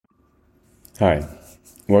Hi,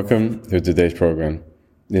 welcome to today's program.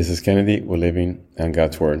 This is Kennedy. We're living on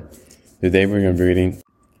God's Word. Today we're going to be reading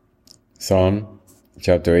Psalm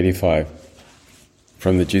chapter 85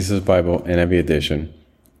 from the Jesus Bible NIV edition.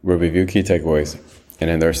 We'll review key takeaways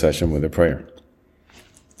and end our session with a prayer.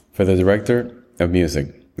 For the director of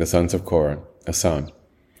music, the sons of Korah, a psalm.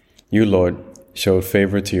 You, Lord, showed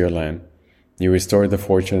favor to your land. You restored the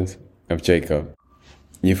fortunes of Jacob.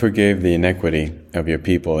 You forgave the iniquity of your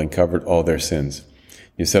people and covered all their sins.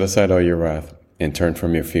 You set aside all your wrath and turned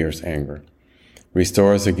from your fierce anger.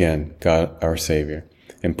 Restore us again, God our Savior,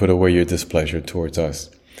 and put away your displeasure towards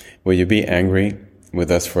us. Will you be angry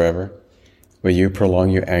with us forever? Will you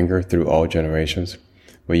prolong your anger through all generations?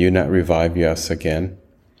 Will you not revive us again,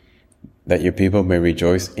 that your people may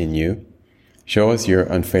rejoice in you? Show us your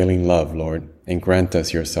unfailing love, Lord, and grant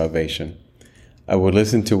us your salvation. I will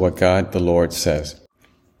listen to what God the Lord says.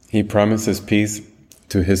 He promises peace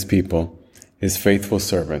to his people, his faithful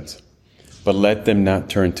servants. But let them not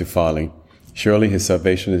turn to folly. Surely his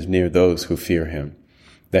salvation is near those who fear him,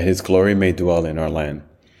 that his glory may dwell in our land.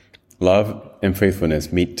 Love and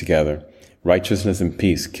faithfulness meet together. Righteousness and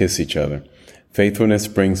peace kiss each other. Faithfulness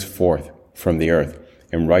springs forth from the earth,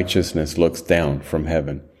 and righteousness looks down from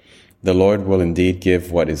heaven. The Lord will indeed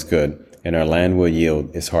give what is good, and our land will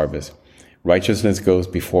yield its harvest. Righteousness goes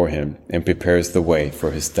before him and prepares the way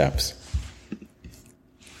for his steps.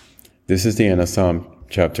 This is the end of Psalm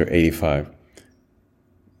chapter 85.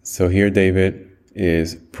 So here David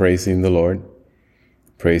is praising the Lord,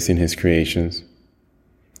 praising his creations,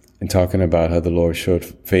 and talking about how the Lord showed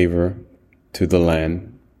favor to the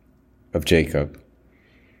land of Jacob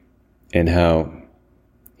and how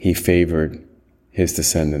he favored his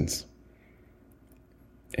descendants.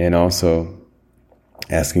 And also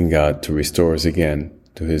asking God to restore us again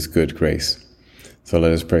to his good grace. So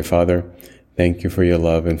let us pray. Father, thank you for your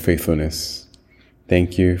love and faithfulness.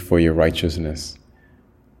 Thank you for your righteousness.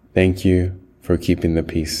 Thank you for keeping the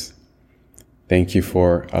peace. Thank you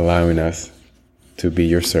for allowing us to be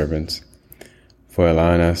your servants, for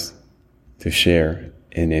allowing us to share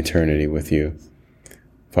in eternity with you.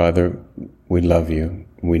 Father, we love you.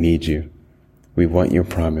 We need you. We want your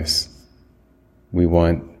promise. We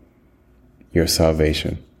want your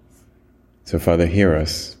salvation. So Father, hear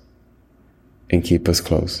us and keep us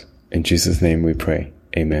close. In Jesus' name we pray.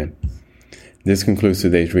 Amen. This concludes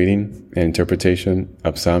today's reading and interpretation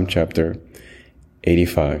of Psalm chapter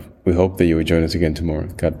 85. We hope that you will join us again tomorrow.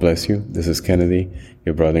 God bless you. This is Kennedy,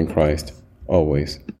 your brother in Christ, always.